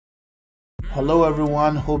Hello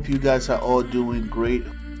everyone, hope you guys are all doing great.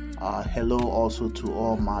 Hello also to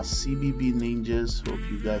all my CBB ninjas, hope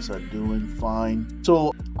you guys are doing fine.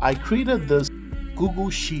 So I created this Google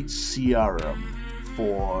Sheet CRM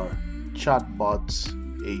for chatbots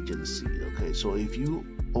agency. Okay, so if you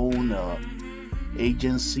own a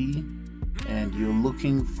agency and you're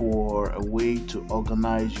looking for a way to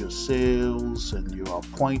organize your sales and your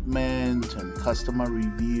appointment and customer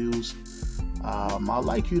reviews, I'd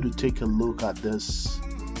like you to take a look at this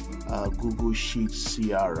Google Sheet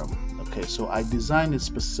CRM. Okay, so I designed it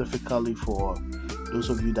specifically for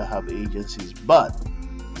those of you that have agencies, but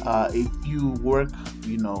if you work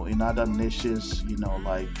in other niches,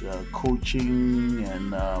 like coaching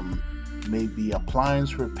and maybe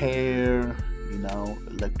appliance repair,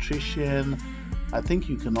 electrician, I think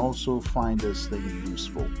you can also find this thing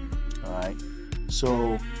useful. All right,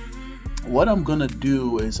 so what I'm gonna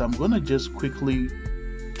do is I'm gonna just quickly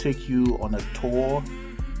take you on a tour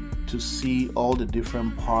to see all the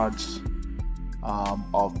different parts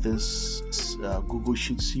of this Google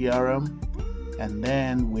Sheet CRM, and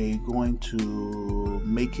then we're going to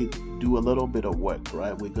make it do a little bit of work.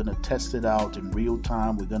 Right, we're gonna test it out in real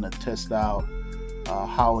time. We're gonna test out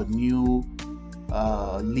how a new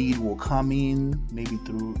lead will come in, maybe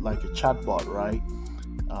through like a chatbot, right?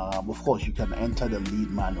 Of course, you can enter the lead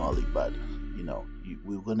manually, but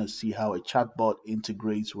we're going to see how a chatbot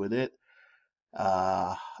integrates with it,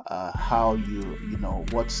 how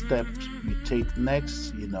what steps you take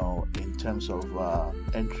next, in terms of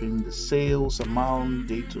entering the sales amount,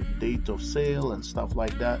 date of sale and stuff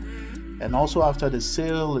like that. And also after the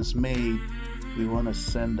sale is made, we want to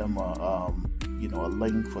send them a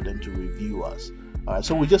link for them to review us. All right,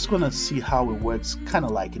 so we're just going to see how it works kind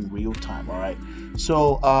of like in real time. All right,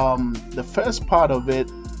 so the first part of it,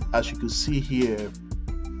 as you can see here,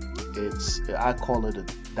 I call it a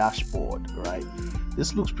dashboard. Right,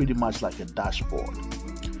 this looks pretty much like a dashboard.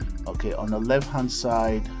 Okay, on the left hand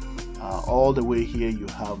side, all the way here, you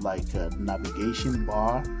have like a navigation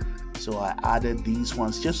bar. So I added these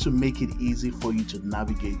ones just to make it easy for you to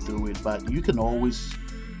navigate through it, but you can always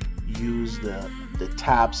use the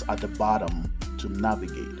tabs at the bottom to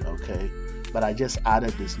navigate. Okay, but I just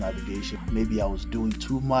added this navigation. Maybe I was doing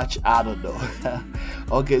too much, I don't know.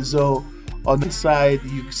 Okay, so on this side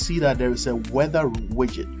you see that there is a weather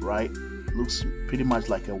widget, right? Looks pretty much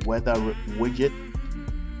like a weather widget.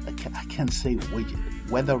 I can't say widget,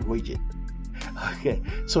 weather widget. Okay,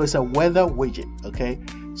 so it's a weather widget. Okay,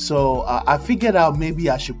 so I figured out maybe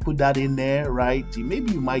I should put that in there, right?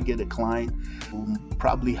 Maybe you might get a client who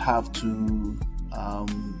probably have to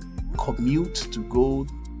commute to go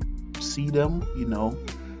see them,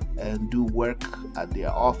 and do work at their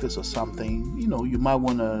office or something. You might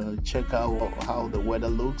want to check out how the weather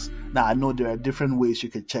looks. Now I know there are different ways you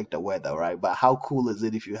can check the weather, right? But how cool is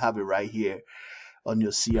it if you have it right here on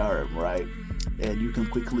your CRM, right? And you can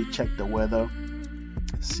quickly check the weather,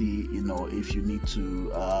 see if you need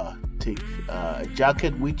to take a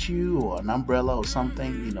jacket with you or an umbrella or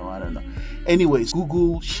something, I don't know. Anyways,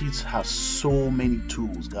 Google Sheets has so many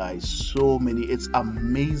tools, guys, so many. It's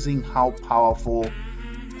amazing how powerful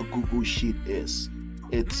a Google Sheet is.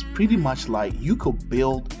 It's pretty much like you could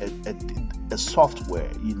build a software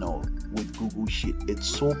with Google Sheet. It's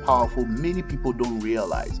so powerful, many people don't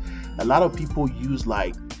realize. A lot of people use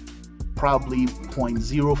like probably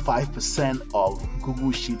 0.05% of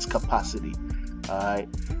Google Sheets capacity. All right,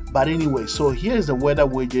 but anyway, so here's the weather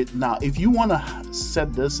widget. Now if you want to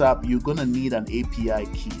set this up, you're gonna need an API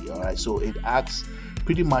key. All right, so it acts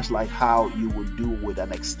pretty much like how you would do with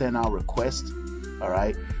an external request. All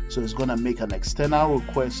right, so it's gonna make an external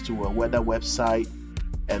request to a weather website,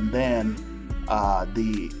 and then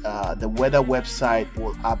the weather website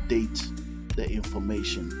will update the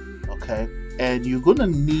information. Okay, and you're gonna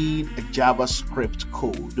need a JavaScript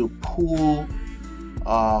code to pull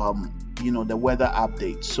the weather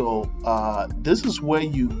update. So this is where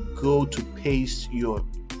you go to paste your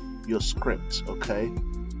script. Okay,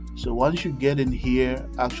 so once you get in here,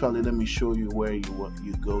 actually let me show you where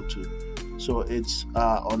you go to. So it's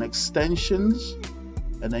on extensions,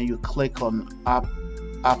 and then you click on app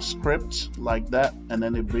script like that, and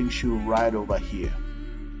then it brings you right over here.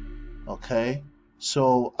 Okay,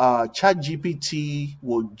 so ChatGPT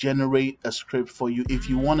will generate a script for you if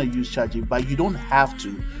you want to use ChatGPT, but you don't have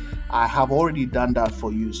to. I have already done that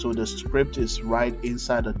for you. So the script is right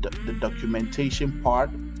inside of the documentation part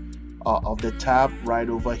of the tab right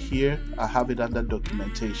over here. I have it under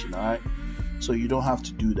documentation. All right, so you don't have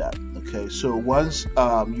to do that. Okay, so once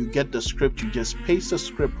you get the script, you just paste the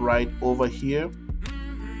script right over here.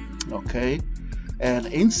 Okay, and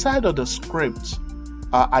inside of the script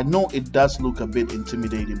I know it does look a bit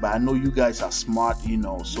intimidating, but I know you guys are smart, you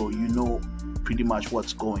know, so you know pretty much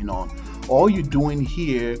what's going on. All you're doing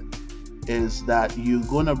here is that you're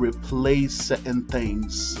gonna replace certain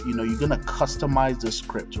things, you know, you're gonna customize the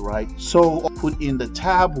script, right? So put in the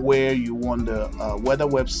tab where you want the weather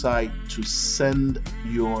website to send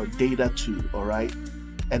your data to, all right?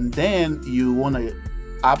 And then you want to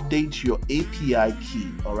update your API key,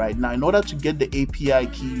 all right? Now, in order to get the API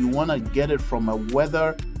key, you want to get it from a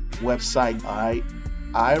weather website, all right?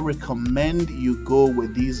 I recommend you go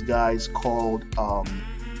with these guys called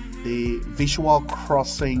the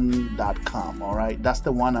visualcrossing.com, all right? That's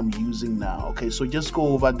the one I'm using now. Okay, so just go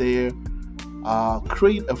over there,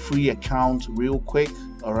 create a free account real quick,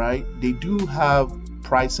 all right? They do have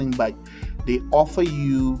pricing, but they offer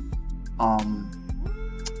you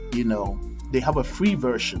you know, they have a free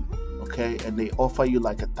version, okay, and they offer you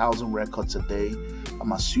like 1,000 records a day.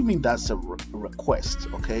 I'm assuming that's a request,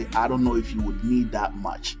 okay? I don't know if you would need that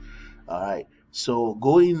much. All right, so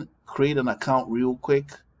go in, create an account real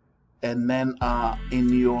quick, and then in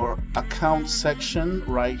your account section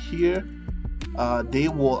right here, they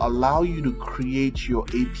will allow you to create your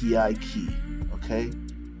API key, okay?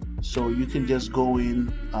 So you can just go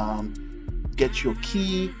in, get your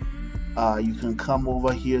key. You can come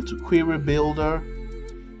over here to Query Builder,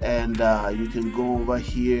 and you can go over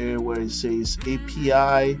here where it says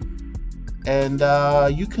API, and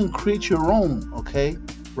you can create your own, okay?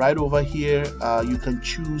 Right over here, you can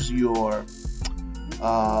choose your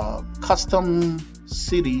custom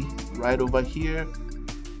city right over here.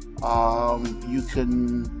 You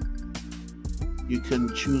can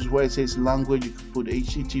choose where it says language. You can put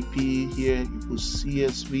HTTP here, you put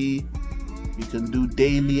CSV. You can do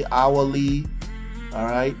daily, hourly, all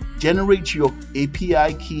right? Generate your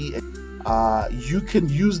API key. You can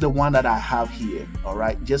use the one that I have here, all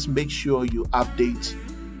right? Just make sure you update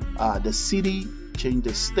the city, change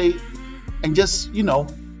the state, and just, you know,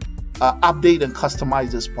 update and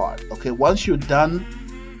customize this part, okay? Once you're done,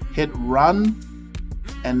 hit run,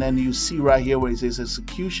 and then you see right here where it says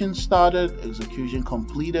execution started, execution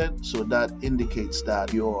completed. So that indicates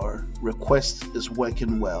that your request is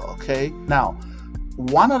working well, okay? Now,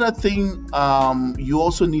 one other thing you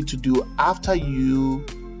also need to do after you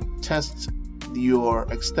test your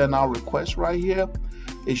external request right here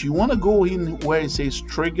is you want to go in where it says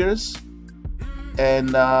triggers,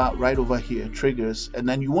 and right over here, triggers, and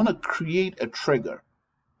then you want to create a trigger,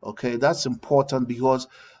 okay? That's important because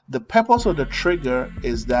the purpose of the trigger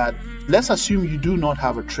is that, let's assume you do not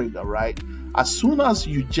have a trigger, right? As soon as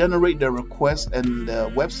you generate the request and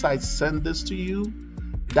the website send this to you,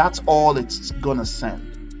 that's all it's gonna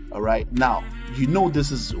send, all right? Now, you know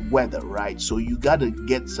this is weather, right? So you gotta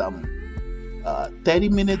get some 30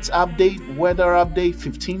 minutes update, weather update,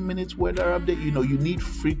 15 minutes weather update. You know, you need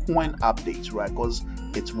frequent updates, right? Because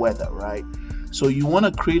it's weather, right? So you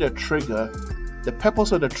wanna create a trigger. The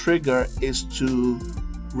purpose of the trigger is to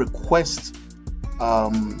request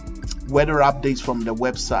weather updates from the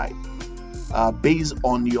website based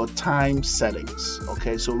on your time settings,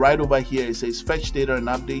 okay? So right over here it says fetch data and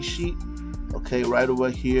update sheet, okay? Right over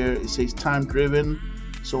here it says time driven,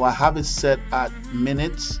 so I have it set at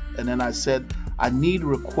minutes, and then I said I need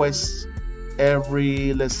requests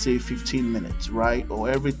every, let's say 15 minutes, right? Or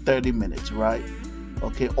every 30 minutes, right?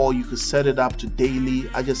 Okay, or you could set it up to daily.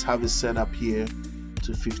 I just have it set up here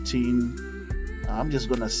to 15. I'm just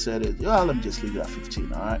gonna set it, well, let me just leave it at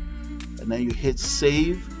 15, all right? And then you hit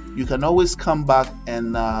save. You can always come back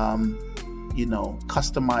and you know,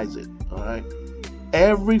 customize it, all right?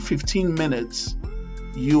 Every 15 minutes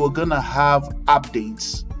you are gonna have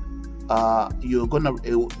updates.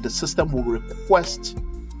 The system will request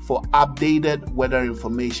for updated weather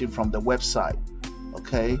information from the website,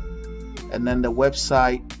 okay? And then the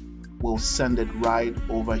website will send it right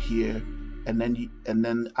over here, and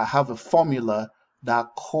then I have a formula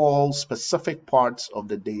that calls specific parts of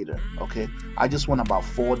the data, okay? I just want about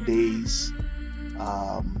 4 days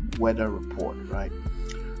weather report, right?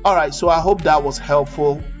 All right, so I hope that was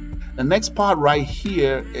helpful. The next part right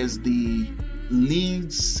here is the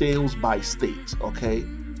lead sales by state, okay?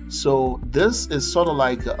 So this is sort of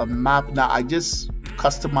like a map. Now I just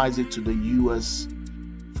customize it to the US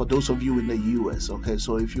for those of you in the US, okay?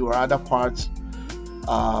 So if you are other parts,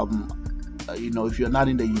 you know, if you're not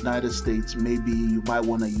in the United States, maybe you might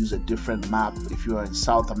want to use a different map. If you are in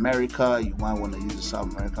South America, you might want to use a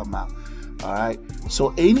South America map. All right,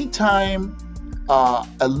 so anytime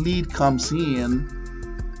a lead comes in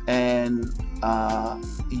and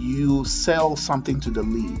you sell something to the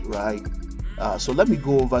lead, right? So let me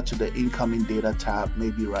go over to the incoming data tab.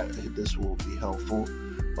 Maybe right, this will be helpful.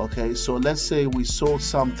 Okay, so let's say we sold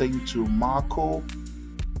something to Marco.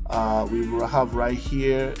 We have right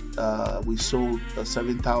here, we sold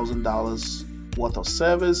 $7,000 worth of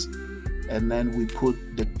service, and then we put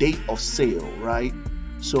the date of sale, right?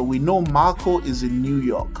 So we know Marco is in New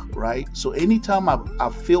York, right? So anytime I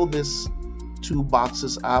fill this two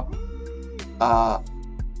boxes up,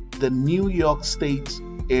 the New York State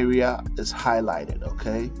area is highlighted.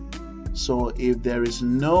 Okay, so if there is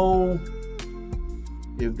no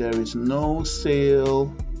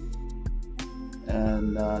sale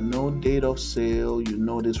and no date of sale, you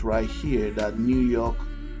notice right here that New York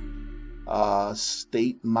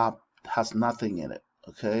state map has nothing in it.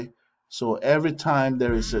 Okay, so every time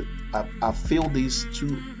there is I fill these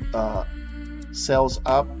two cells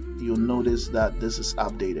up, you'll notice that this is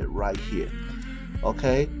updated right here.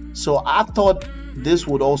 Okay, so I thought this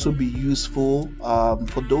would also be useful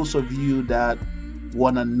for those of you that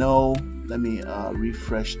want to know. Let me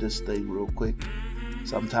refresh this thing real quick.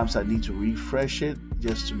 Sometimes I need to refresh it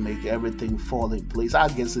just to make everything fall in place. I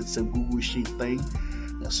guess it's a Google Sheet thing.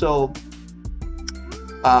 So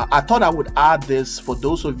I thought I would add this for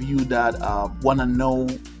those of you that want to know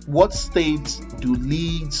what states do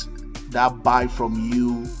leads that buy from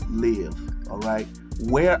you live. All right,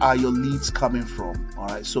 where are your leads coming from? All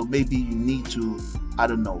right, so maybe you need to, I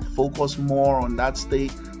don't know, focus more on that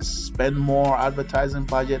state, spend more advertising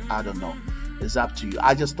budget. I don't know, it's up to you.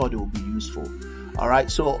 I just thought it would be useful. All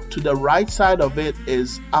right, so to the right side of it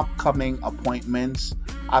is upcoming appointments.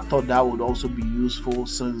 I thought that would also be useful,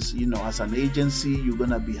 since you know, as an agency, you're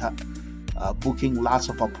gonna be booking lots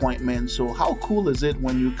of appointments. So how cool is it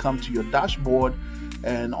when you come to your dashboard,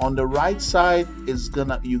 and on the right side is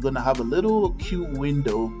you're gonna have a little cute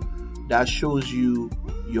window that shows you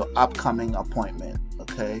your upcoming appointment.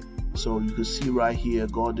 Okay, so you can see right here,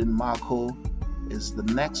 Gordon Marco is the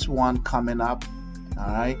next one coming up. All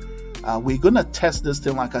right, we're gonna test this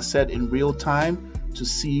thing, like I said, in real time to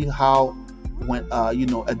see how when you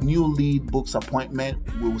know, a new lead books appointment,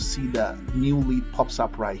 we'll see that new lead pops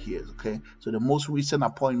up right here. Okay, so the most recent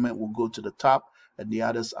appointment will go to the top and the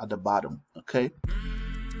others at the bottom. Okay,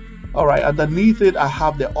 all right, underneath it I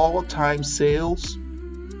have the all-time sales.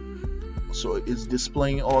 So it's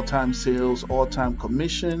displaying all-time sales, all-time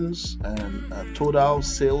commissions, and total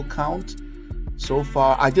sale count. So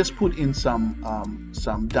far I just put in some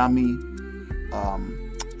dummy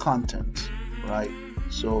content, right?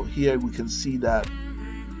 So here we can see that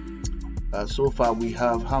so far we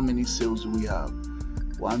have, how many sales do we have?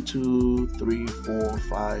 1, 2, 3, 4,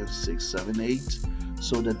 5, 6, 7, 8.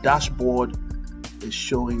 So the dashboard is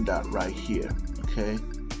showing that right here. Okay,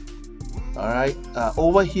 all right,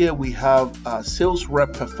 over here we have sales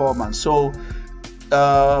rep performance. So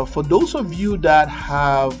for those of you that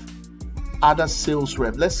have other sales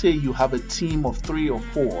rep, let's say you have a team of 3 or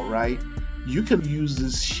 4, right? You can use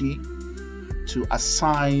this sheet to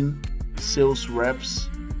assign sales reps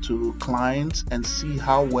to clients and see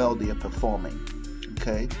how well they are performing.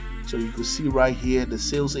 Okay, so you can see right here the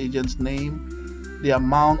sales agent's name, the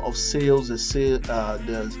amount of sales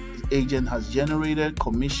the agent has generated,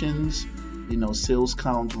 commissions, you know, sales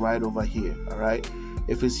count right over here. All right,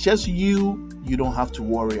 if it's just you don't have to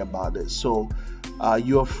worry about it. So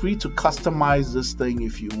you are free to customize this thing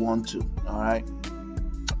if you want to. All right,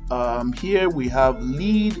 here we have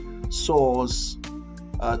lead source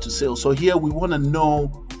to sales. So here we want to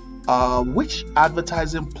know which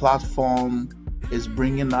advertising platform is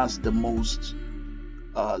bringing us the most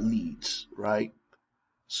leads, right?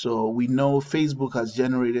 So we know Facebook has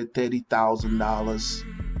generated $30,000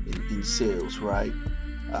 in sales, right?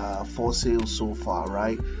 4 sales so far,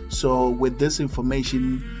 right? So with this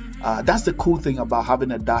information, that's the cool thing about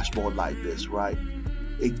having a dashboard like this, right?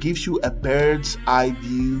 It gives you a bird's eye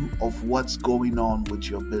view of what's going on with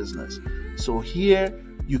your business. So here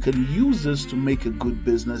you can use this to make a good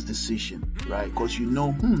business decision, right? Because you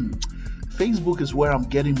know, Facebook is where I'm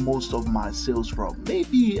getting most of my sales from.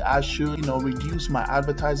 Maybe I should, you know, reduce my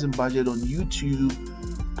advertising budget on YouTube,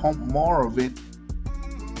 pump more of it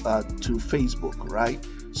to Facebook, right?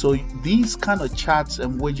 So these kind of charts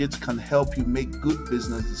and widgets can help you make good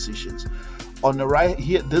business decisions. On the right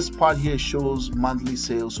here, this part here shows monthly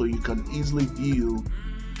sales, so you can easily view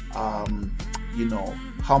you know,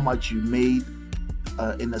 how much you made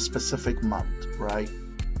in a specific month, right?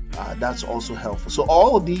 That's also helpful. So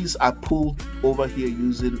all of these are pulled over here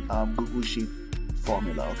using Google Sheet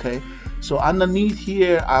formula. Okay, so underneath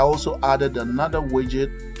here I also added another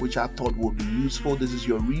widget which I thought would be useful. This is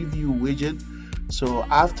your review widget. So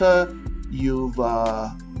after you've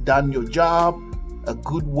done your job, a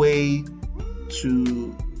good way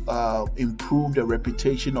to improve the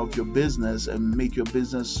reputation of your business and make your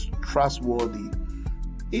business trustworthy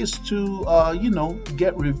is to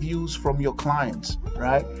get reviews from your clients,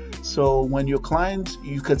 right? So when your clients,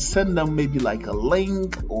 you could send them maybe like a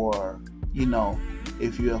link, or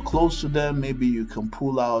if you're close to them, maybe you can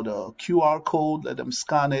pull out a QR code, let them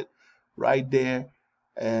scan it right there,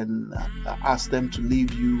 and ask them to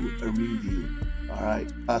leave you a review. All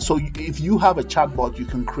right. So if you have a chatbot, you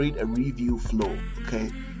can create a review flow.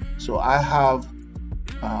 Okay. So I have,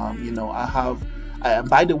 and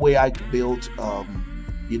by the way, I built, a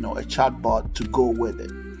chatbot to go with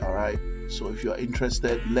it. All right. So if you're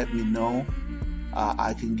interested, let me know.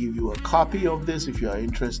 I can give you a copy of this if you are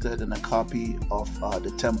interested, and a copy of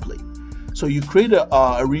the template. So you create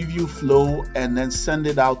a review flow and then send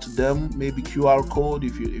it out to them. Maybe QR code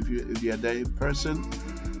if you're there in person,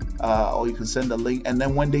 or you can send a link. And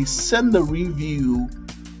then when they send the review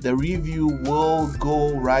will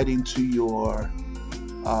go right into your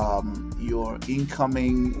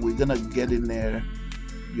incoming. We're gonna get in there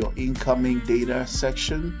your incoming data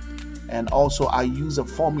section. And also I use a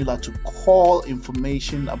formula to call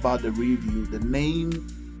information about the review, the name,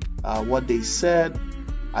 what they said.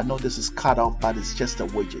 I know this is cut off, but it's just a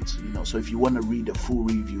widget, so if you want to read the full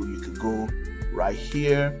review, you can go right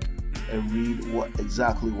here and read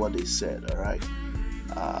exactly what they said. All right.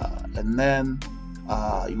 And then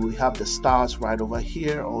you will have the stars right over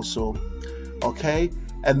here also. Okay.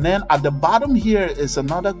 And then at the bottom here is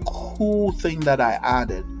another cool thing that I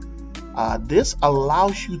added. This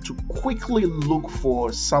allows you to quickly look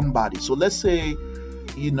for somebody. So let's say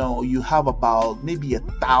you have about maybe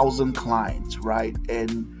 1,000 clients, right?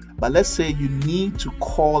 But let's say you need to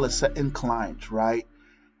call a certain client, right?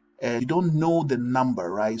 And you don't know the number,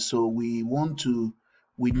 right? So we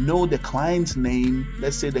know the client's name.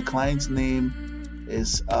 Let's say the client's name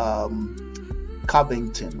is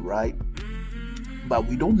Covington, right? But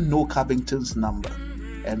we don't know Covington's number,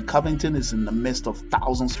 and Covington is in the midst of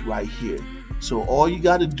thousands right here. So all you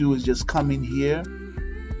got to do is just come in here,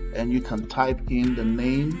 and you can type in the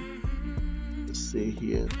name. Let's say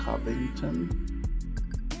here Covington,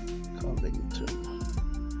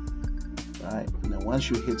 right? And then once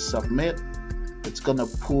you hit submit, it's gonna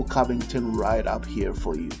pull Covington right up here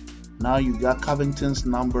for you. Now you got Covington's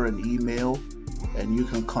number and email, and you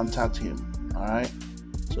can contact him. All right.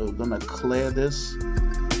 So we're gonna clear this.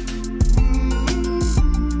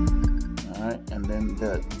 All right, and then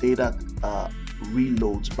the data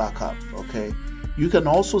reloads back up. Okay. You can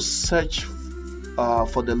also search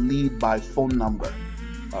for the lead by phone number.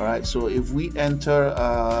 All right, so if we enter,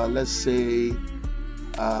 let's say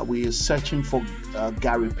we are searching for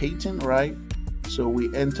Gary Payton, right? So we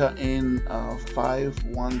enter in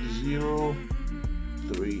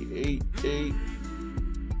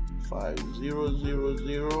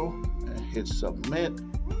 510-388-5000 and hit submit.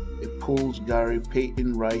 It pulls Gary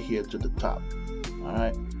Payton right here to the top. All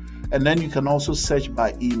right. And then you can also search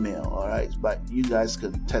by email. All right, but you guys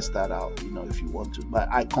can test that out, if you want to. But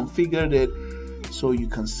I configured it so you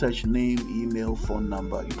can search name, email, phone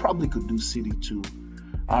number. You probably could do city too.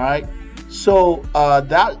 All right, so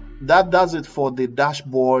that does it for the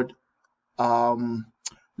dashboard.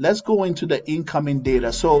 Let's go into the incoming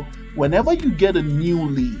data. So whenever you get a new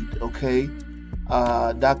lead, okay,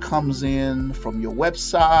 that comes in from your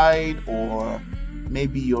website, or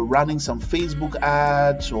maybe you're running some Facebook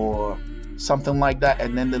ads or something like that,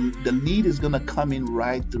 and then the lead is gonna come in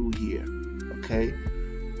right through here. Okay.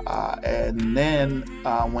 And then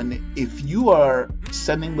if you are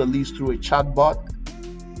sending the leads through a chatbot,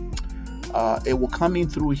 it will come in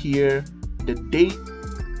through here. The date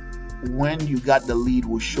when you got the lead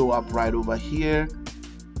will show up right over here.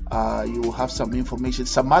 You will have some information.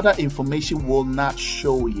 Some other information will not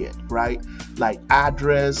show yet, right? Like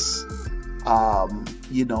address,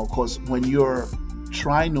 because when you're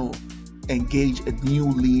trying to engage a new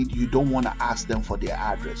lead, you don't want to ask them for their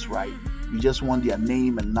address, right? You just want their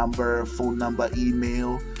name and number, phone number,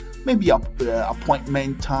 email, maybe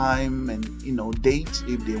appointment time, and date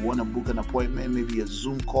if they want to book an appointment, maybe a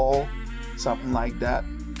Zoom call, something like that.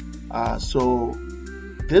 So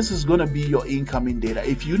this is going to be your incoming data.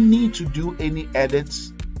 If you need to do any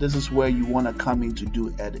edits, this is where you want to come in to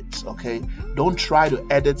do edits. Okay, don't try to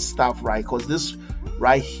edit stuff, right? Because this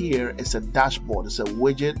right here is a dashboard, it's a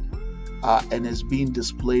widget, and it's being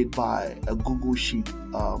displayed by a Google Sheet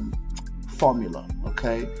formula.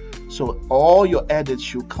 Okay, so all your edits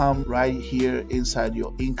should come right here inside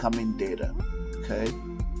your incoming data. Okay,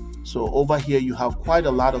 so over here you have quite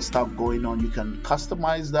a lot of stuff going on. You can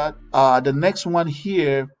customize that. The next one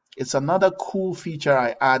here, it's another cool feature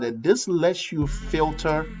I added. This lets you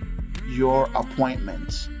filter your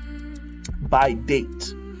appointments by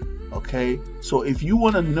date. Okay, so if you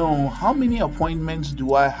want to know how many appointments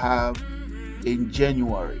do I have in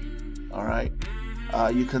January, all right,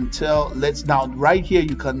 you can tell. Let's now right here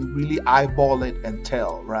you can really eyeball it and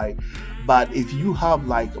tell, right? But if you have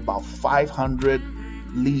like about 500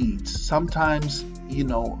 leads, sometimes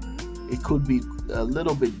it could be a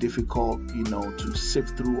little bit difficult to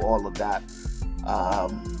sift through all of that.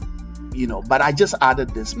 But I just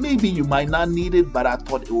added this. Maybe you might not need it, but I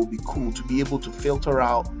thought it would be cool to be able to filter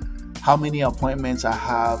out how many appointments I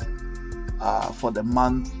have for the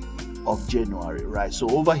month of January, right? So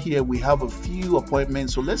over here we have a few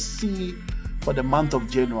appointments. So let's see for the month of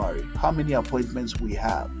January how many appointments we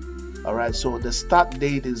have. All right, so the start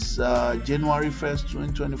date is January 1st,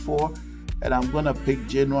 2024, and I'm gonna pick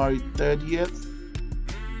January 30th.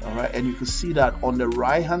 All right, and you can see that on the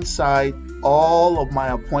right hand side, all of my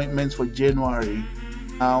appointments for January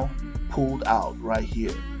now pulled out right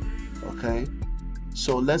here. Okay,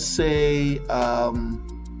 so let's say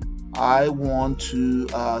I want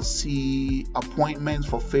to see appointments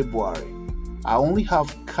for February. I only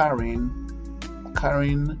have Karen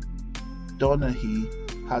Donahue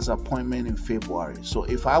has appointment in February. So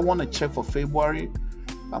if I want to check for February,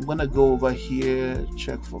 I'm gonna go over here,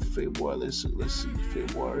 check for February. Let's see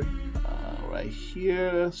February right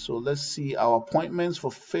here. So let's see our appointments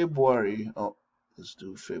for February. Oh, let's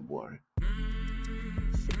do February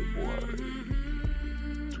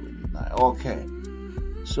 29. Okay,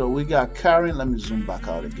 so we got Karen. Let me zoom back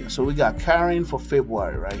out again. So we got Karen for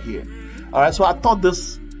February right here. All right, so I thought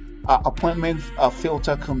this appointment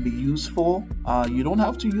filter can be useful. You don't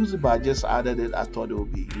have to use it, but I just added it. I thought it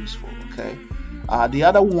would be useful. Okay. The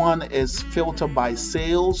other one is filter by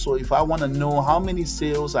sales. So if I want to know how many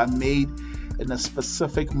sales I made in a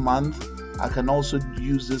specific month, I can also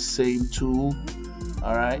use this same tool.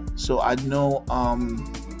 All right, so I know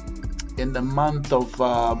in the month of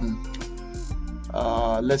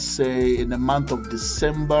let's say in the month of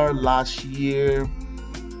December last year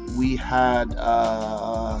we had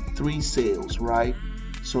 3 sales, right?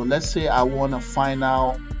 So let's say I want to find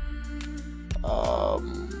out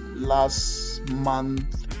last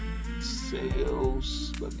month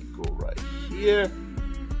sales. Let me go right here.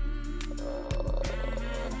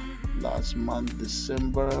 Last month,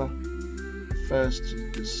 December 1st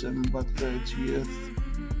to December 30th,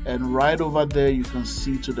 and right over there you can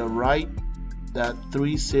see to the right that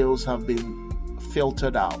 3 sales have been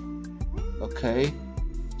filtered out. Okay,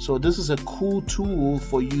 so this is a cool tool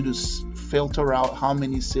for you to filter out how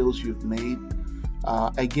many sales you've made.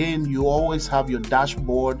 Again, you always have your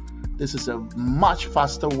dashboard. This is a much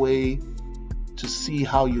faster way to see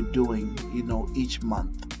how you're doing, each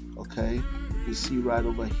month. Okay, you see right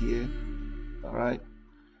over here. All right,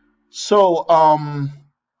 so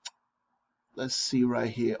let's see right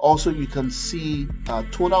here. Also, you can see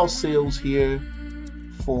total sales here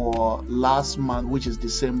for last month, which is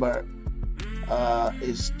December,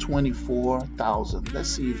 is 24,000. Let's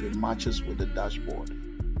see if it matches with the dashboard.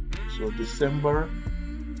 So December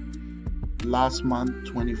last month,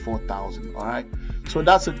 24,000. All right, so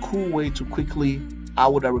that's a cool way to quickly, I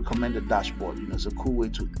would recommend the dashboard. It's a cool way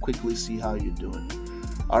to quickly see how you're doing.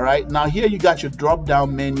 All right, now here you got your drop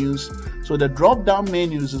down menus. So the drop down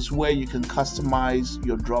menus is where you can customize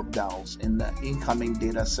your drop downs in the incoming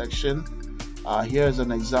data section. Here's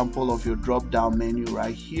an example of your drop down menu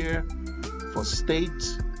right here for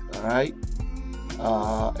state. All right,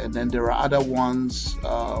 and then there are other ones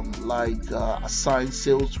like assign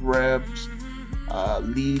sales reps,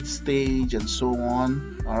 lead stage, and so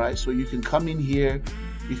on. All right, so you can come in here,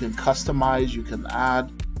 you can customize, you can add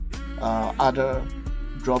other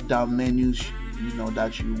drop down menus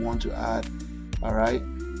that you want to add. All right,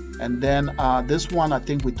 and then this one, I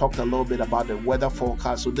think we talked a little bit about the weather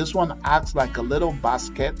forecast. So this one acts like a little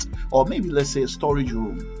basket, or maybe let's say a storage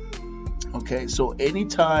room. Okay, so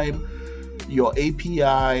anytime your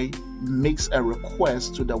API makes a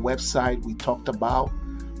request to the website we talked about,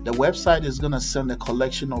 the website is going to send a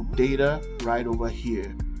collection of data right over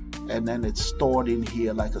here, and then it's stored in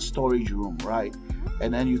here like a storage room, right?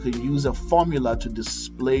 And then you can use a formula to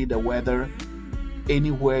display the weather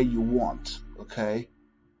anywhere you want. Okay,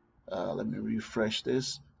 let me refresh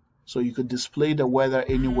this. So you could display the weather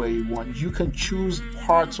anywhere you want. You can choose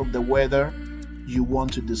parts of the weather you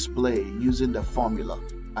want to display using the formula.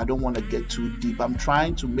 I don't want to get too deep. I'm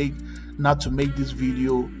trying to not to make this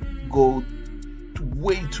video go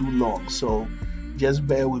way too long, so just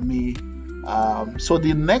bear with me. So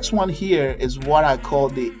the next one here is what I call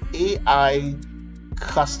the AI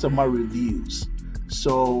customer reviews.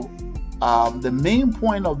 So the main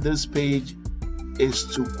point of this page is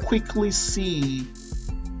to quickly see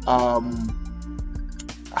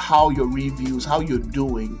how your reviews, how you're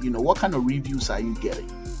doing, what kind of reviews are you getting.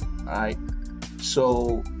 All right,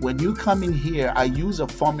 so when you come in here, I use a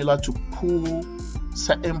formula to pull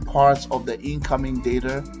certain parts of the incoming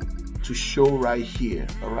data to show right here.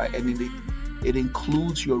 All right, and it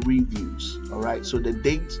includes your reviews. All right, so the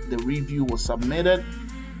date the review was submitted,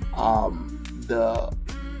 the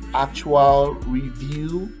actual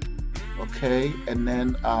review, okay, and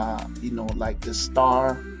then like the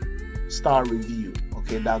star review,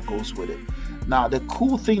 okay, that goes with it. Now the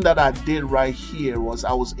cool thing that I did right here was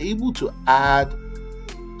I was able to add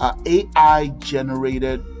AI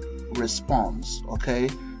generated response. Okay,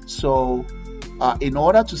 so in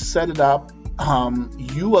order to set it up,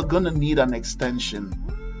 you are gonna need an extension.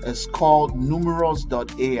 It's called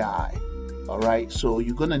numerous.ai. all right, so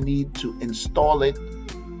you're gonna need to install it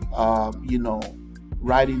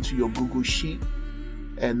right into your Google Sheet,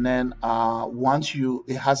 and then once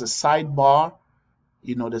it has a sidebar,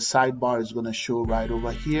 the sidebar is going to show right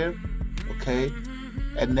over here, okay,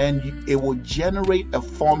 and then it will generate a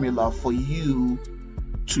formula for you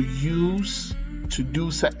to use to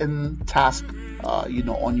do certain tasks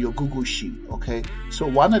on your Google Sheet. Okay, so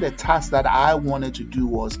one of the tasks that I wanted to do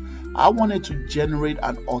was I wanted to generate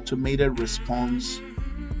an automated response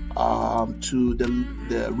to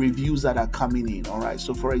the reviews that are coming in. All right,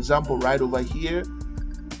 so for example, right over here,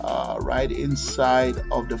 right inside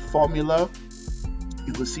of the formula,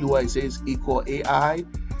 you can see where it says equal AI,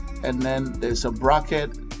 and then there's a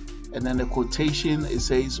bracket, and then the quotation, it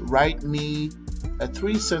says write me a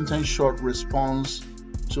 3-sentence short response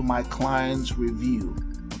to my client's review.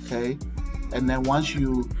 Okay, and then once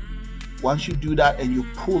you do that and you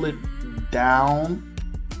pull it down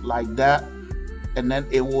like that, and then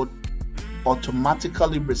it would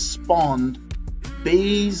automatically respond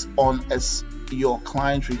based on your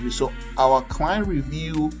client review. So our client's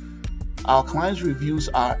reviews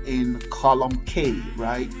are in column K,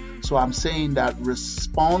 right? So I'm saying that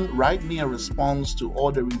write me a response to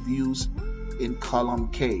all the reviews in column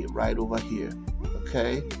K right over here.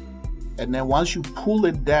 Okay, and then once you pull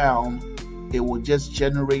it down, it will just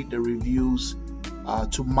generate the reviews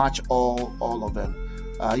to match all of them.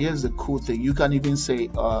 Here's the cool thing. You can even say,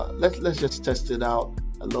 let's just test it out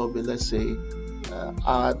a little bit. Let's say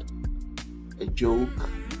add a joke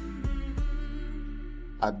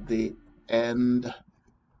at the end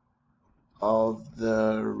of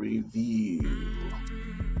the review,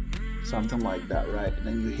 something like that, right? And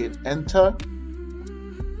then you hit enter,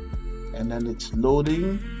 and then it's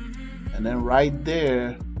loading, and then right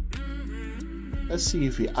there, let's see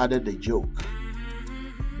if we added the joke.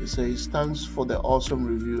 It says, thanks for the awesome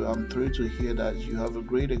review. I'm thrilled to hear that you have a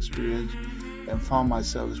great experience and found my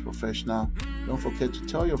service professional. Don't forget to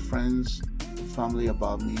tell your friends and family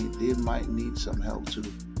about me. They might need some help too.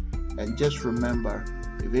 And just remember,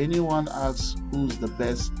 if anyone asks who's the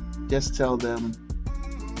best, just tell them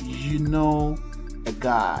you know a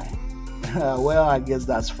guy. Well, I guess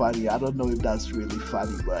that's funny. I don't know if that's really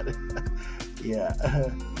funny, but yeah,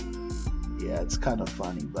 it's kind of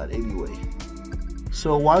funny. But anyway,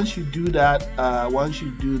 so once you do that, once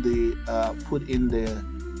you do the put in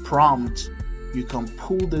the prompt, you can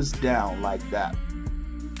pull this down like that.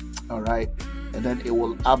 All right, and then it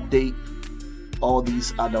will update all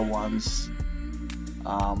these other ones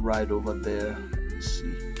right over there. Let's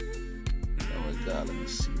see. Oh my God, let me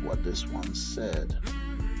see what this one said.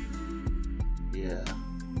 Yeah,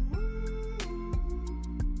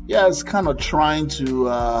 it's kind of trying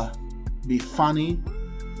to be funny.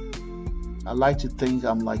 I like to think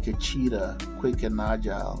I'm like a cheetah, quick and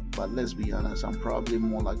agile, but let's be honest, I'm probably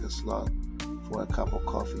more like a slug for a cup of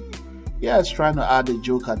coffee. Yeah, it's trying to add a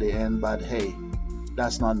joke at the end, but hey,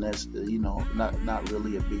 that's not necessarily, not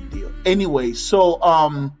really a big deal. Anyway, so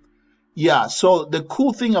so the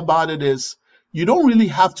cool thing about it is you don't really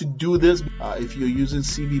have to do this if you're using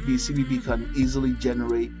CBB. CBB can easily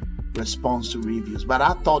generate response to reviews. But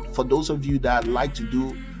I thought for those of you that like to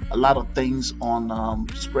do a lot of things on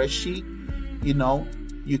spreadsheet,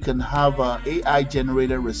 you can have a AI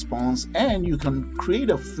generated response, and you can create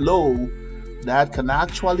a flow that can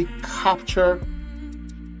actually capture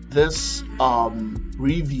this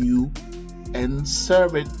review and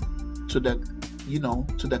serve it to the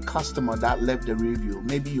to the customer that left the review.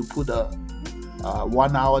 Maybe you put a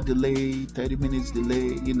 1 hour delay, 30 minutes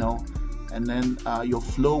delay, and then your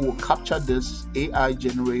flow will capture this AI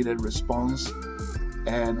generated response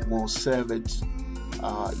and will serve it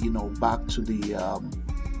back to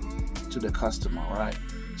the customer. All right,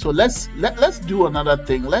 so let's do another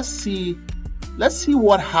thing. Let's see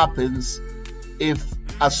what happens if,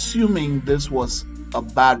 assuming this was a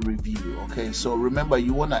bad review. Okay, so remember,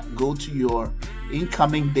 you want to go to your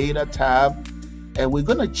incoming data tab, and we're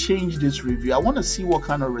going to change this review. I want to see what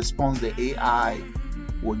kind of response the AI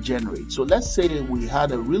will generate. So let's say we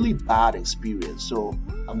had a really bad experience. So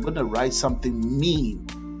I'm going to write something mean.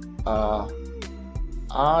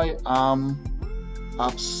 I am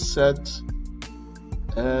upset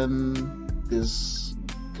and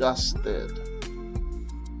disgusted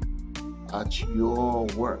at your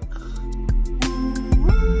work.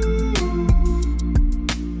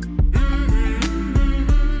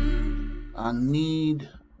 I need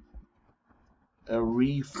a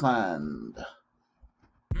refund.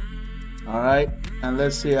 All right, and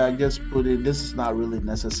let's say I just put in, this is not really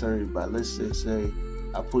necessary, but let's say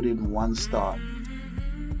I put in 1 star.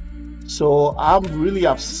 So I'm really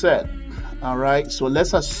upset. All right, so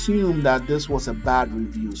let's assume that this was a bad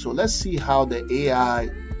review. So let's see how the AI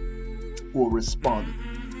will respond.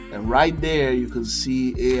 And right there you can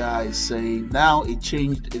see AI is saying, now it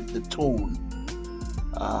changed the tone.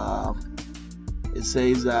 It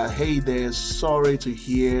says that, hey there, sorry to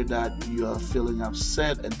hear that you are feeling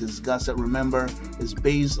upset and disgusted. Remember, it's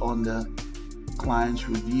based on the client's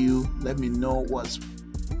review. Let me know what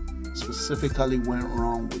specifically went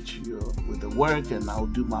wrong with the work, and I'll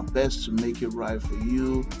do my best to make it right for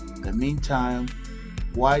you. In the meantime,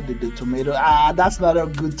 why did the tomato, that's not a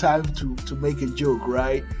good time to make a joke,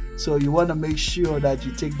 right? So you want to make sure that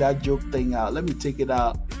you take that joke thing out. Let me take it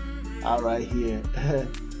out right here.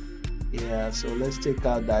 Yeah, so let's take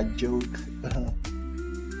out that joke.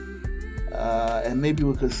 And maybe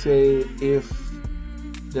we could say, if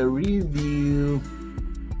the review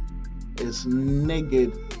is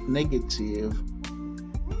negative,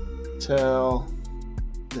 tell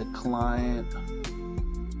the client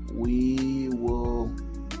we will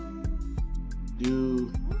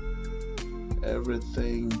do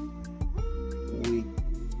everything we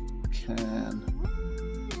can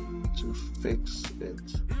to fix it.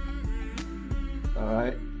 All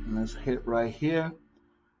right, let's hit right here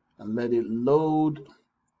and let it load.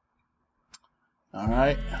 All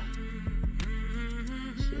right,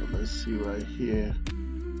 so let's see right here.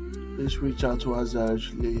 Please reach out to us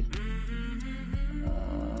directly,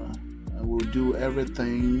 and we'll do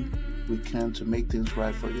everything we can to make things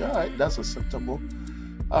right for you. All right, that's acceptable.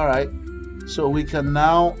 All right, so we can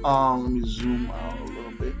now let me zoom out a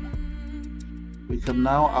little bit. We can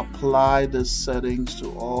now apply the settings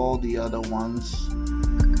to all the other ones.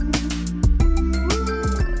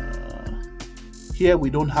 Here we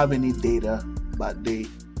don't have any data, but the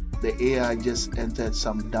AI just entered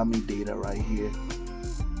some dummy data right here.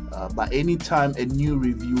 But anytime a new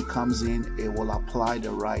review comes in, it will apply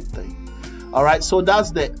the right thing. All right, so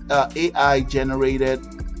that's the AI generated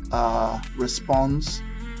response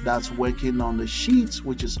that's working on the sheets,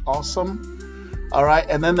 which is awesome. All right,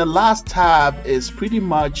 and then the last tab is pretty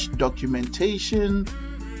much documentation.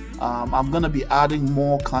 I'm going to be adding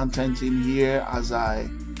more content in here as I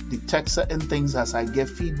detect certain things, as I get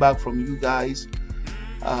feedback from you guys.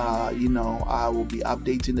 You know, I will be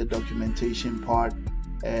updating the documentation part,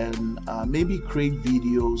 and maybe create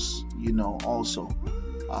videos, you know, also.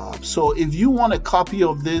 So if you want a copy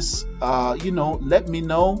of this, you know, let me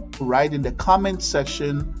know. Write in the comment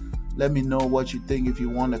section. Let me know what you think if you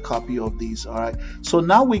want a copy of these. All right, so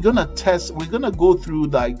now we're gonna test, we're gonna go through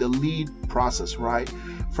like the lead process, right?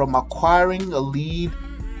 From acquiring a lead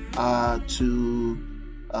to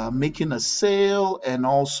making a sale, and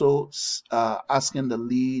also asking the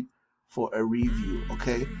lead for a review.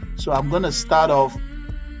 Okay, so I'm gonna start off,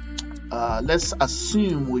 let's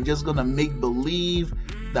assume we're just gonna make believe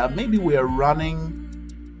that maybe we're running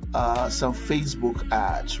some Facebook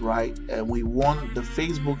ads, right? And we want the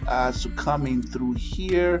Facebook ads to come in through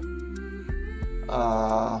here.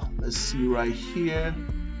 Let's see right here.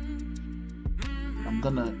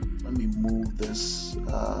 Let me move this.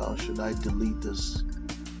 Should I delete this?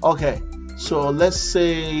 Okay, so let's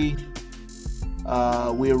say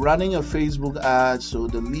we're running a Facebook ad. So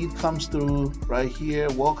the lead comes through right here.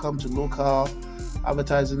 Welcome to local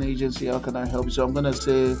advertising agency. How can I help you? So I'm gonna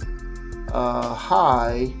say,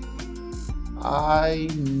 hi, I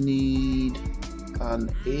need an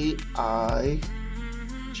AI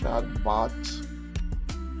chatbot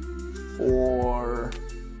for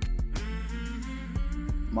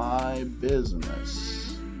my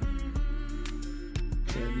business.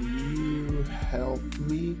 Can you help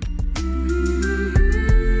me?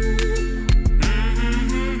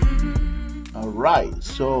 All right,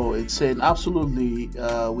 so it's saying absolutely,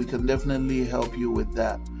 we can definitely help you with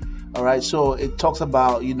that. All right, so it talks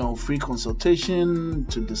about, you know, free consultation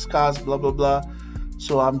to discuss blah blah blah.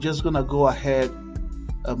 So I'm just gonna go ahead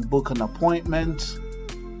and book an appointment.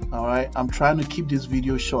 All right, I'm trying to keep this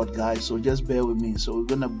video short, guys, so just bear with me. So we're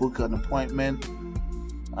gonna book an appointment.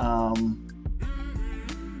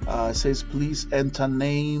 It says please enter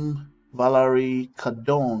name Valerie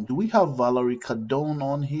Cardone. Do we have Valerie Cardone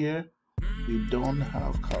on here? We don't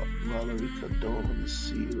have Valerie Cardone. Let me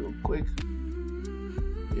see real quick.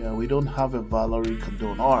 Yeah, we don't have a Valerie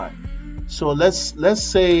Cardone. All right, so let's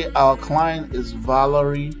say our client is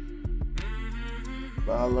Valerie.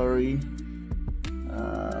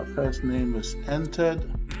 First name is entered.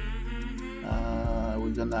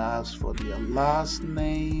 We're gonna ask for their last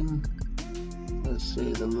name. Let's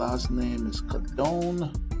say the last name is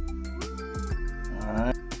Cardone. All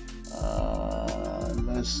right.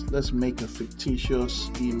 Let's make a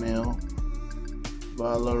fictitious email.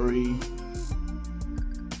 Valerie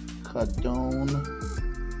Cardone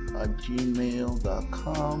at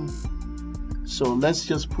gmail.com. So let's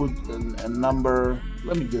just put a number.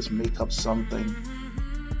 Let me just make up something.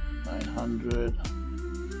 900.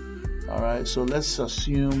 All right, so let's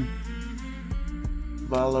assume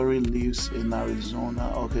Valerie lives in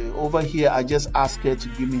Arizona. Okay, over here I just asked her to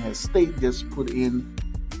give me her state. Just put in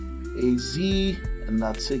AZ, and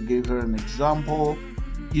that's it. Give her an example.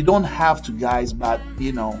 You don't have to, guys, but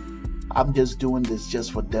you know, I'm just doing this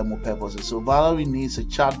just for demo purposes. So Valerie needs a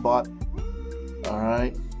chatbot. All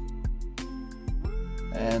right,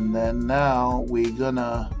 and then now we're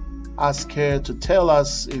gonna ask her to tell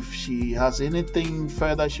us if she has anything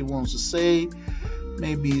further she wants to say,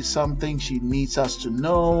 maybe something she needs us to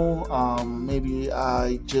know. Maybe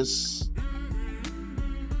I just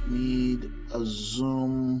need a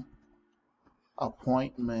Zoom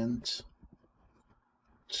appointment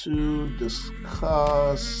to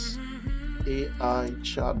discuss AI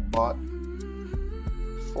chatbot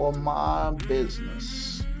for my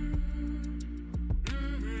business.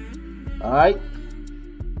 All right,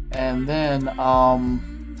 and then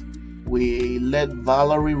we let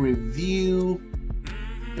Valerie review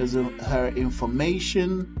her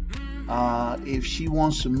information. If she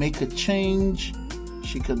wants to make a change,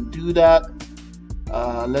 she can do that.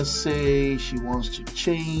 Let's say she wants to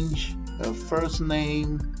change her first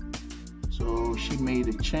name, so she made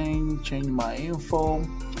a change my info.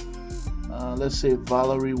 Let's say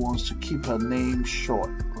Valerie wants to keep her name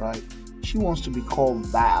short, right? She wants to be called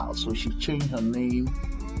Val, so she changed her name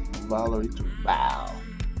from Valerie to Val.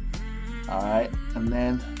 All right, and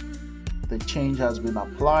then the change has been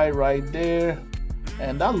applied right there,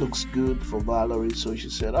 and that looks good for Valerie. So she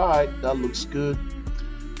said, all right, that looks good.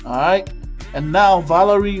 All right, and now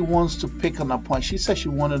Valerie wants to pick an appointment. She said she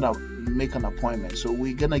wanted to make an appointment, so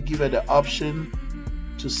we're gonna give her the option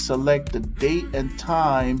to select the date and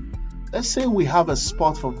time. Let's say we have a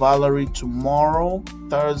spot for Valerie tomorrow,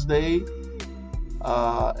 Thursday,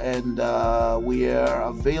 and we are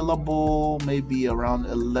available maybe around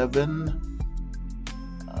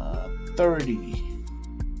 11:30.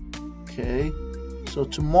 Okay, so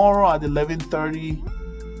tomorrow at 11:30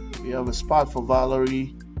 we have a spot for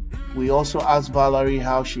Valerie. We also asked Valerie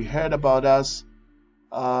how she heard about us.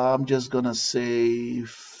 I'm just gonna say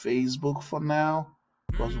Facebook for now,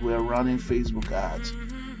 because we're running Facebook ads.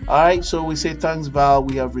 All right, so we say thanks, Val,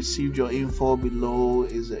 we have received your info. Below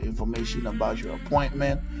is the information about your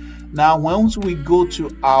appointment. Now once we go to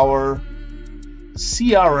our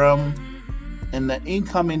CRM and the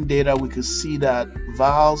incoming data, we can see that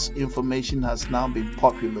Val's information has now been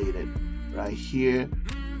populated right here.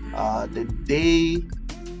 The day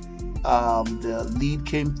the lead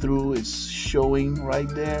came through is showing right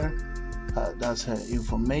there. That's her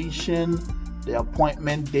information, the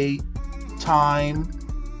appointment date, time,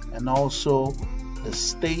 and also the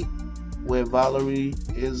state where Valerie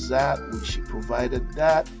is at, which she provided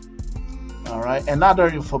that. All right, and other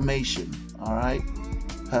information. All right,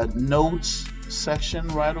 her notes section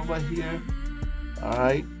right over here. All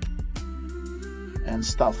right, and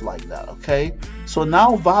stuff like that. Okay, so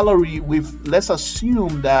now Valerie, let's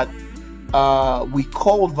assume that we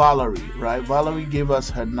called Valerie, right? Valerie gave us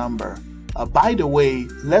her number. By the way,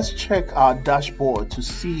 let's check our dashboard to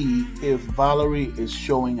see if Valerie is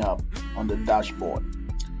showing up on the dashboard.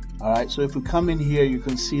 All right, so if we come in here, you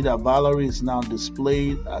can see that Valerie is now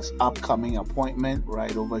displayed as upcoming appointment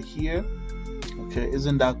right over here. Okay,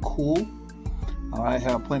 isn't that cool? All right,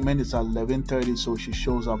 her appointment is at 11:30, so she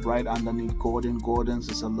shows up right underneath Gordon. Gordon's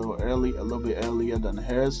is a little bit earlier than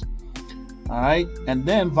hers. All right, and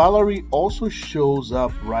then Valerie also shows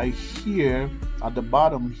up right here at the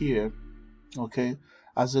bottom here, okay,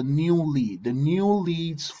 as a new lead. The new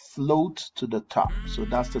leads float to the top, so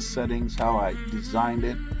that's the settings, how I designed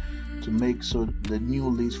it to make so the new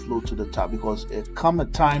leads float to the top, because it come a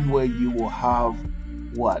time where you will have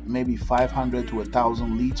what, maybe 500 to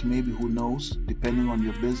 1,000 leads, maybe, who knows, depending on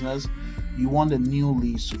your business. You want the new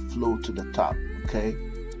leads to flow to the top, okay?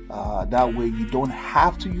 That way you don't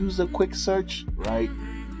have to use the quick search, right?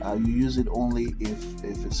 You use it only if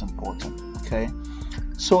it's important, okay?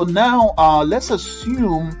 So now let's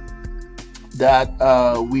assume that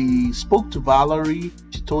we spoke to Valerie.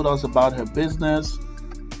 She told us about her business.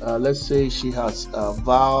 Let's say she has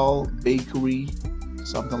Val Bakery,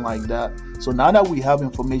 something like that. So now that we have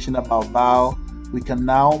information about Val, we can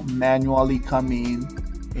now manually come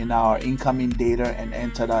in our incoming data and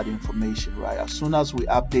enter that information, right? As soon as we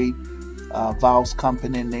update Val's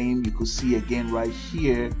company name, you could see again right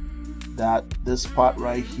here that this part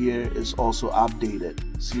right here is also updated.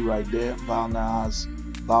 See right there, Val now has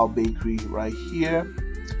Val Bakery right here.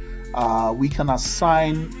 We can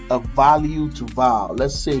assign a value to Val.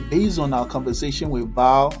 Let's say based on our conversation with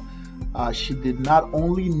Val, she did not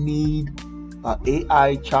only need an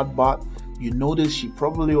AI chatbot. You notice she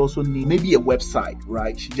probably also need maybe a website,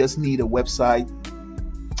 right? She just need a website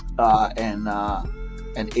and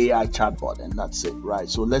an AI chatbot, and that's it, right?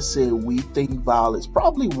 So let's say we think Val is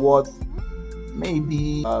probably worth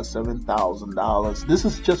maybe $7,000. This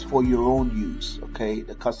is just for your own use, okay?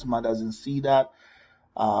 The customer doesn't see that.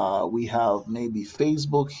 We have maybe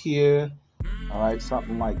Facebook here, all right,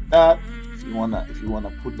 something like that. If you wanna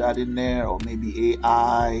put that in there, or maybe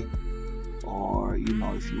AI, or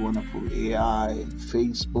if you wanna put AI,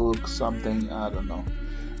 Facebook, something, I don't know.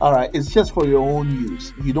 All right, it's just for your own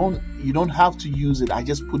use. You don't have to use it. I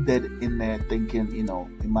just put that in there thinking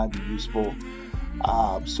it might be useful.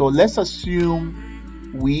 So let's assume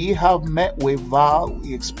we have met with Val.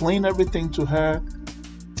 We explain everything to her.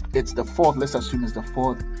 It's the 4th. Let's assume it's the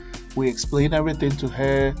 4th. We explain everything to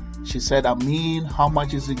her. She said, how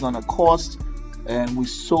much is it gonna cost? And we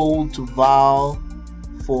sold to Val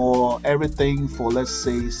for everything for, let's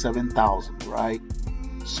say, 7,000, right?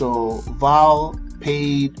 So Val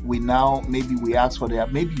paid. Maybe we asked for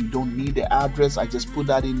that. Maybe you don't need the address. I just put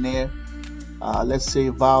that in there. Let's say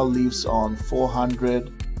Val lives on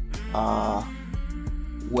 400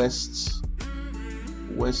 West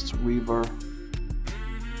River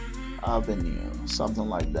Avenue, something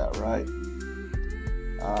like that, right?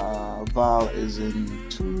 Val is in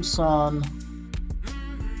Tucson,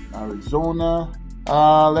 Arizona.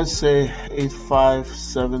 Let's say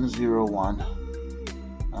 85701.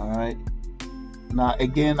 All right. Now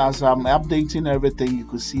again, as I'm updating everything, you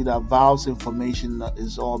could see that Val's information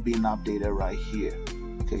is all being updated right here.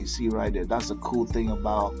 Okay, see right there. That's the cool thing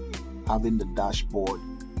about having the dashboard.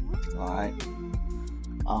 All right.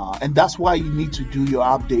 And that's why you need to do your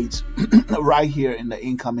updates right here in the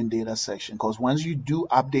incoming data section, because once you do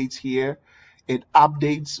updates here, it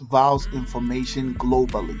updates Val's information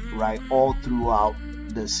globally, right, all throughout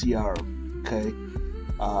the CRM. Okay.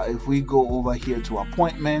 If we go over here to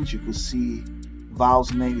appointments, you can see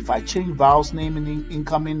Val's name. If I change Val's name in the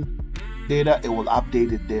incoming data, it will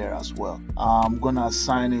update it there as well. I'm gonna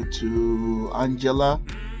assign it to Angela,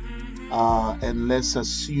 and let's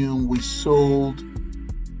assume we sold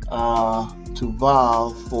to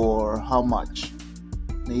Val for how much?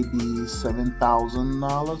 Maybe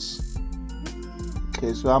 $7,000.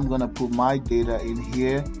 Okay, so I'm gonna put my data in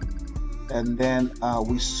here, and then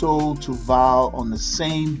we sold to Val on the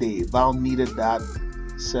same day. Val needed that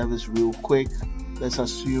service real quick. Let's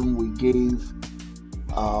assume we gave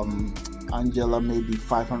Angela maybe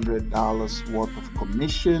 $500 worth of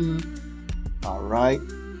commission. All right,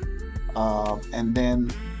 and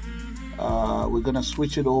then we're gonna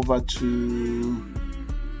switch it over to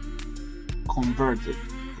converted.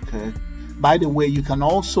 Okay, by the way, you can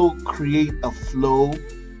also create a flow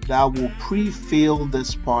that will pre-fill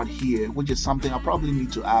this part here, which is something I probably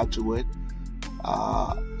need to add to it.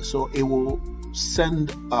 So it will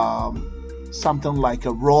send something like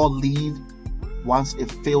a raw lead once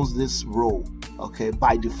it fills this row, okay,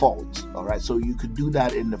 by default. All right, so you could do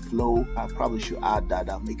that in the flow. I probably should add that.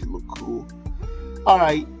 That'll make it look cool. All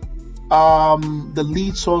right, the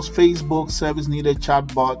lead source, Facebook, service needed,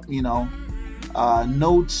 chatbot,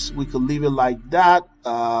 notes, we could leave it like that.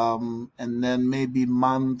 And then maybe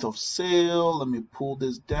month of sale. Let me pull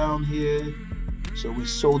this down here. So we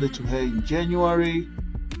sold it to her in January.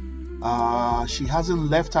 She hasn't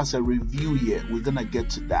left us a review yet. We're gonna get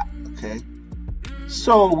to that. Okay,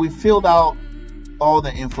 so we filled out all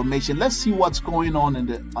the information. Let's see what's going on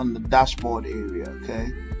on the dashboard area.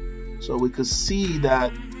 Okay, so we could see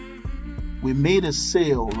that we made a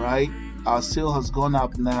sale, right? Our sale has gone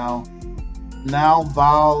up now. Now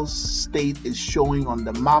Val's state is showing on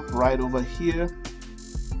the map right over here.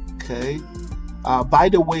 Okay, by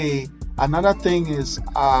the way, Another thing is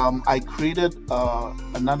I created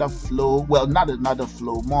another flow, well, not another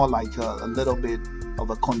flow, more like a little bit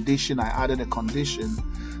of a condition. I added a condition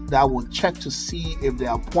that will check to see if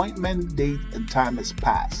the appointment date and time is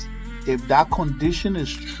passed. If that condition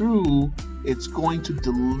is true, it's going to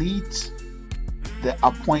delete the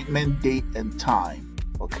appointment date and time.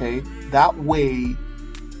 Okay, that way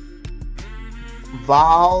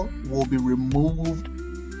Val will be removed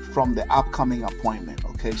from the upcoming appointment.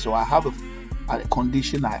 Okay, so I have a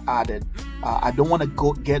condition I added. I don't want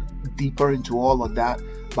to get deeper into all of that,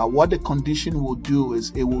 but what the condition will do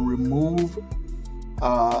is it will remove,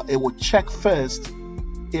 it will check first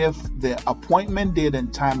if the appointment date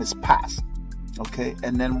and time is passed. Okay,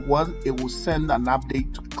 and then it will send an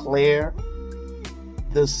update to clear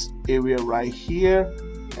this area right here,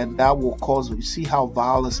 and that will cause, you see how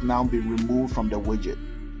Val is now being removed from the widget.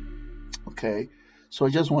 Okay, so I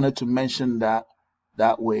just wanted to mention that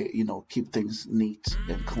way, you know, keep things neat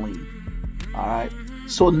and clean. All right,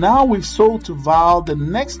 so now we've sold to Val. The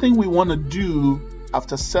next thing we want to do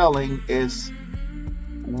after selling is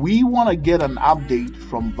we want to get an update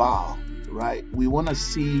from Val, right? We want to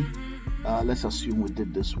see, let's assume we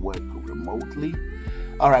did this work remotely.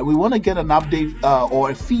 All right, we want to get an update or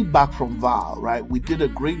a feedback from Val, right? We did a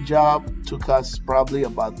great job, took us probably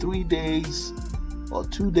about 3 days or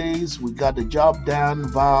 2 days. We got the job done,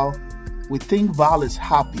 Val. We think Val is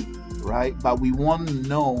happy, right? But we want to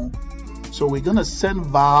know, so we're going to send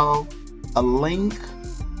Val a link.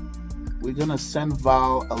 We're going to send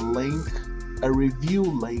Val a link, a review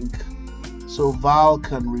link, so Val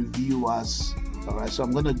can review us. All right, so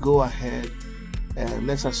I'm going to go ahead and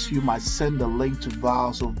let's assume I send the link to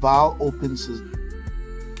Val. So Val opens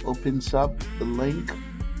up the link,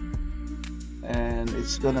 and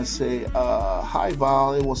it's gonna say, hi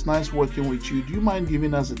Val, it was nice working with you. Do you mind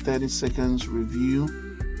giving us a 30 seconds review?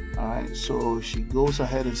 All right, so she goes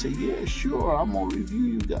ahead and say, yeah, sure, I'm gonna review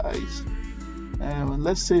you guys. And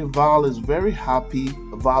let's say Val is very happy.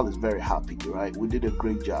 Val is very happy, right? We did a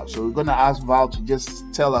great job. So we're gonna ask Val to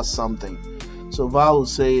just tell us something. So Val will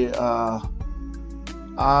say,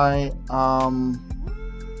 I am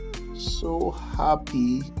so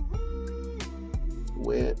happy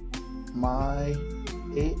with my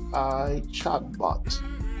AI chatbot.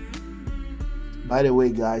 By the way,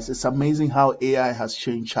 guys, it's amazing how AI has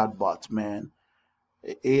changed chatbots, man.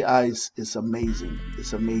 AI is amazing.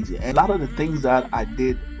 It's amazing. And a lot of the things that I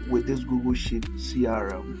did with this Google Sheet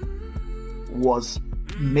CRM was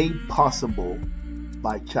made possible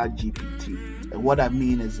by ChatGPT. And what I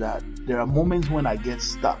mean is that there are moments when I get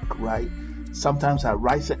stuck, right? Sometimes I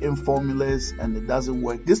write certain formulas and it doesn't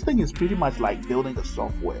work. This thing is pretty much like building a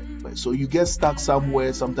software, right? So you get stuck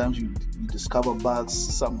somewhere. Sometimes you discover bugs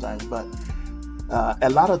sometimes, but a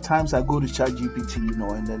lot of times I go to ChatGPT, you know,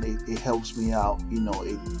 and then it helps me out. You know,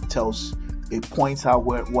 it points out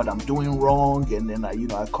what I'm doing wrong, and then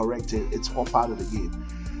I correct it. It's all part of the game.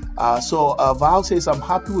 So Val says, I'm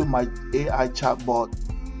happy with my AI chatbot.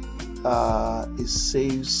 It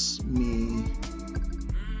saves me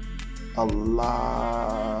a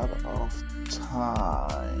lot of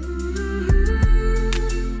time.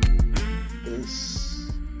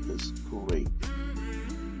 This is great.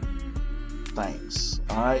 Thanks.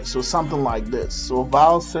 All right, so something like this. So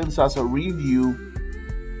Val sends us a review,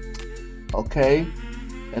 okay,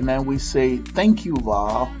 and then we say thank you,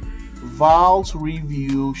 Val. Val's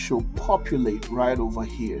review should populate right over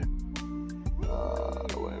here.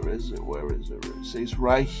 Where is it? It says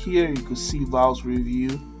right here. You can see Val's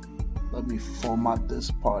review. Let me format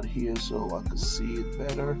this part here so I can see it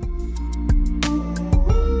better.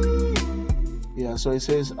 Yeah, so it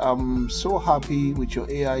says, I'm so happy with your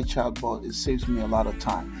AI chatbot. It saves me a lot of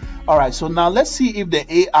time. All right, so now let's see if the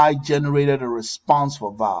AI generated a response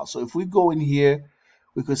for Val. So if we go in here,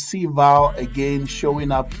 we could see Val again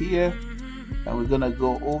showing up here. And we're going to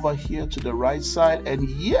go over here to the right side. And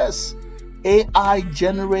yes, AI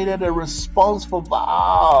generated a response for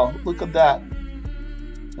Val. Look at that.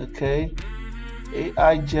 Okay,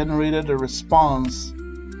 AI generated a response.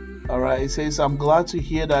 All right, it says, I'm glad to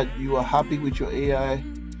hear that you are happy with your AI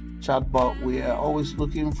chatbot. We are always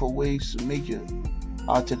looking for ways to make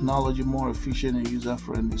our technology more efficient and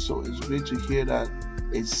user-friendly. So it's great to hear that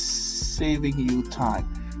it's saving you time.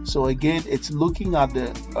 So again, it's looking at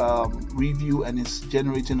the review and it's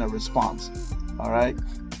generating a response. All right.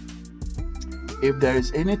 If there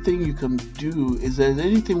is anything you can do, is there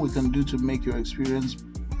anything we can do to make your experience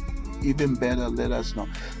even better, let us know.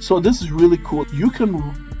 So this is really cool. You can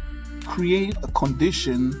create a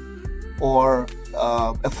condition or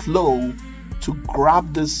a flow to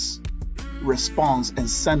grab this response and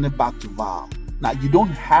send it back to Val. Now you don't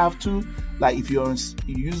have to, like if you're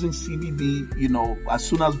using CBB, you know, as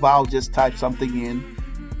soon as Val just types something in,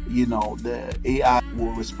 you know, the AI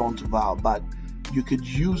will respond to Val. But you could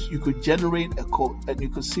generate a code, and you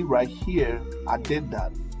can see right here, I did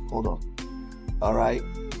that. Hold on. All right.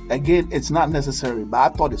 Again, it's not necessary, but I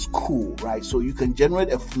thought it's cool, right? So you can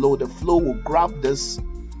generate a flow. The flow will grab this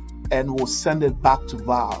and will send it back to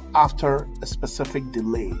Val after a specific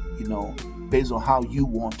delay, you know, based on how you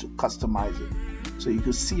want to customize it. So you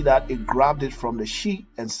can see that it grabbed it from the sheet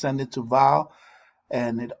and sent it to Val.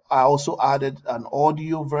 And I also added an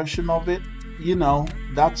audio version of it. You know,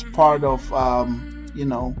 that's part of, you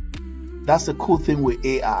know, that's the cool thing with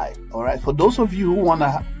AI. All right. For those of you who want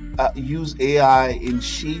to use AI in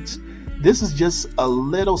Sheets, this is just a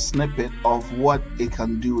little snippet of what it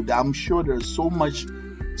can do. I'm sure there's so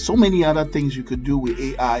many other things you could do with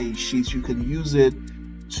AI in Sheets. You can use it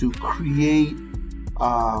to create,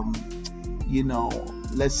 you know,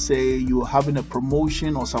 let's say you're having a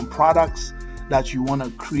promotion or some products that you want to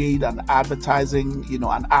create an advertising, you know,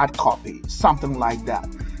 an ad copy, something like that,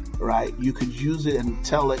 right? You could use it and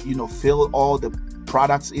tell it, you know, fill all the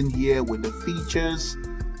products in here with the features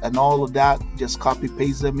and all of that. Just copy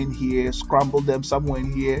paste them in here, scramble them somewhere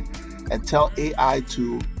in here, and tell AI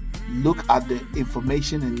to look at the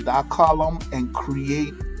information in that column and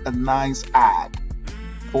create a nice ad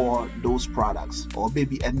for those products, or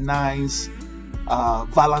maybe a nice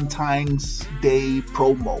Valentine's Day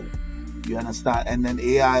promo. You understand? And then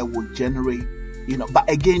AI will generate, you know, but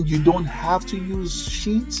again, you don't have to use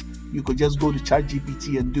Sheets. You could just go to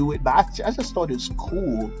ChatGPT and do it. But I just thought it's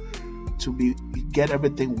cool to get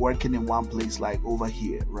everything working in one place, like over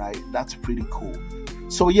here, right? That's pretty cool.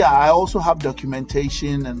 So yeah, I also have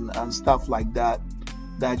documentation and stuff like that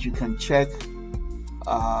you can check.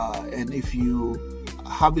 And if you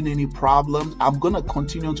having any problems, I'm gonna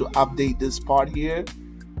continue to update this part here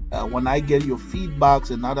when I get your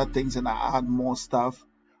feedbacks and other things, and I add more stuff.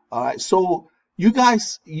 All right, so you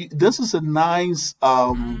guys, this is a nice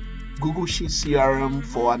Google Sheet CRM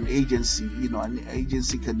for an agency. You know, an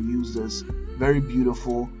agency can use this. Very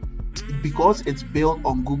beautiful, because it's built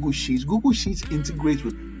on Google Sheets. Google Sheets integrates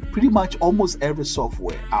with pretty much almost every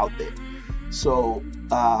software out there. So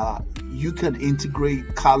you can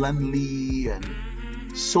integrate Calendly and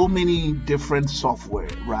so many different software,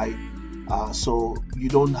 right? So you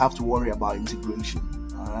don't have to worry about integration.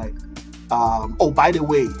 All right. Oh, by the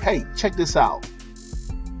way, hey, check this out.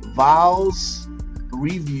 Val's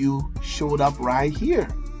review showed up right here.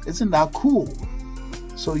 Isn't that cool?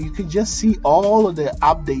 So you can just see all of the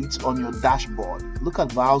updates on your dashboard. Look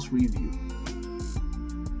at Val's review.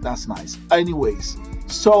 That's nice. Anyways,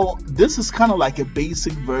 so this is kind of like a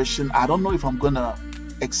basic version. I don't know if I'm gonna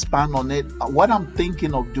expand on it. What I'm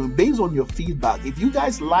thinking of doing, based on your feedback, if you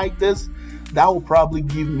guys like this, that will probably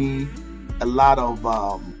give me a lot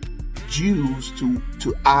of juice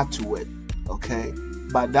to add to it. Okay,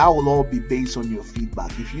 but that will all be based on your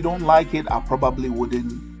feedback. If you don't like it, I probably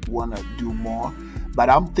wouldn't want to do more. But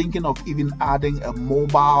I'm thinking of even adding a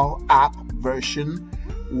mobile app version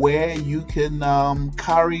where you can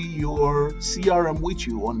carry your CRM with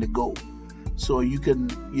you on the go. So you can,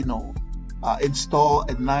 you know, install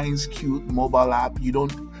a nice, cute mobile app. You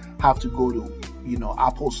don't have to go to, you know,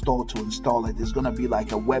 Apple Store to install it. It's gonna be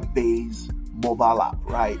like a web-based mobile app,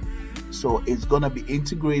 right? So it's gonna be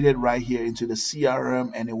integrated right here into the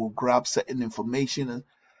CRM, and it will grab certain information,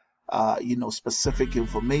 you know, specific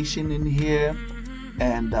information in here,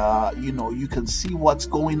 and you know, you can see what's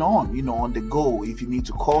going on, you know, on the go. If you need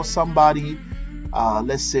to call somebody,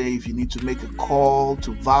 let's say if you need to make a call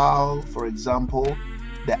to Val, for example,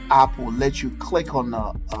 the app will let you click on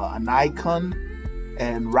an icon,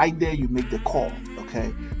 and right there you make the call.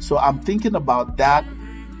 Okay, so I'm thinking about that.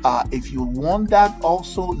 If you want that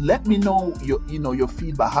also, let me know your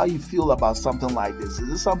feedback, how you feel about something like this. Is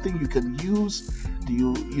this something you can use? Do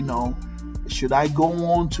you know, should I go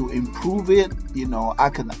on to improve it? You know, I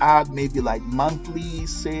can add maybe like monthly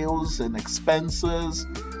sales and expenses,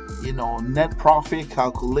 you know, net profit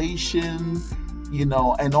calculation, you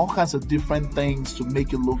know, and all kinds of different things to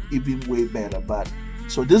make it look even way better. But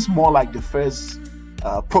so this is more like the first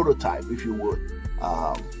prototype, if you would.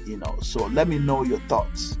 You know, so let me know your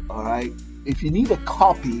thoughts. All right, if you need a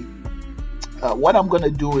copy, what I'm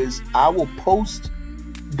gonna do is I will post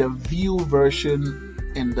the view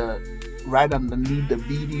version in the right underneath the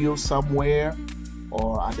video somewhere,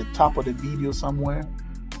 or at the top of the video somewhere.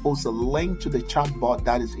 Post a link to the chatbot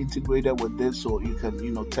that is integrated with this, so you can,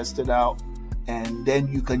 you know, test it out, and then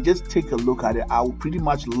you can just take a look at it. I will pretty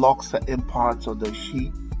much lock certain parts of the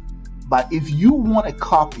sheet, but if you want a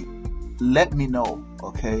copy, let me know.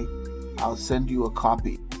 Okay, I'll send you a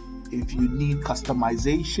copy. If you need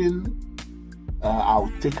customization,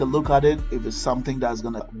 I'll take a look at it. If it's something that's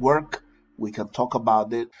gonna work, we can talk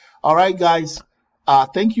about it. All right, guys.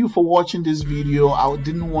 Thank you for watching this video. I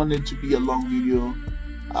didn't want it to be a long video.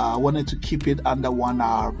 I wanted to keep it under 1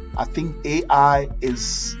 hour. I think AI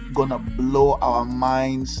is gonna blow our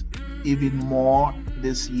minds even more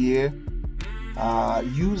this year.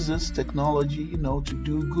 Use this technology, to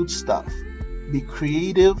do good stuff. Be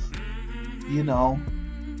creative,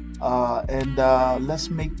 and let's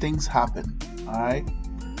make things happen. All right.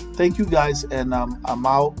 Thank you, guys, and I'm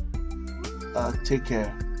out. Take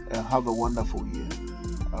care and have a wonderful year.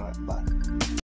 All right, bye.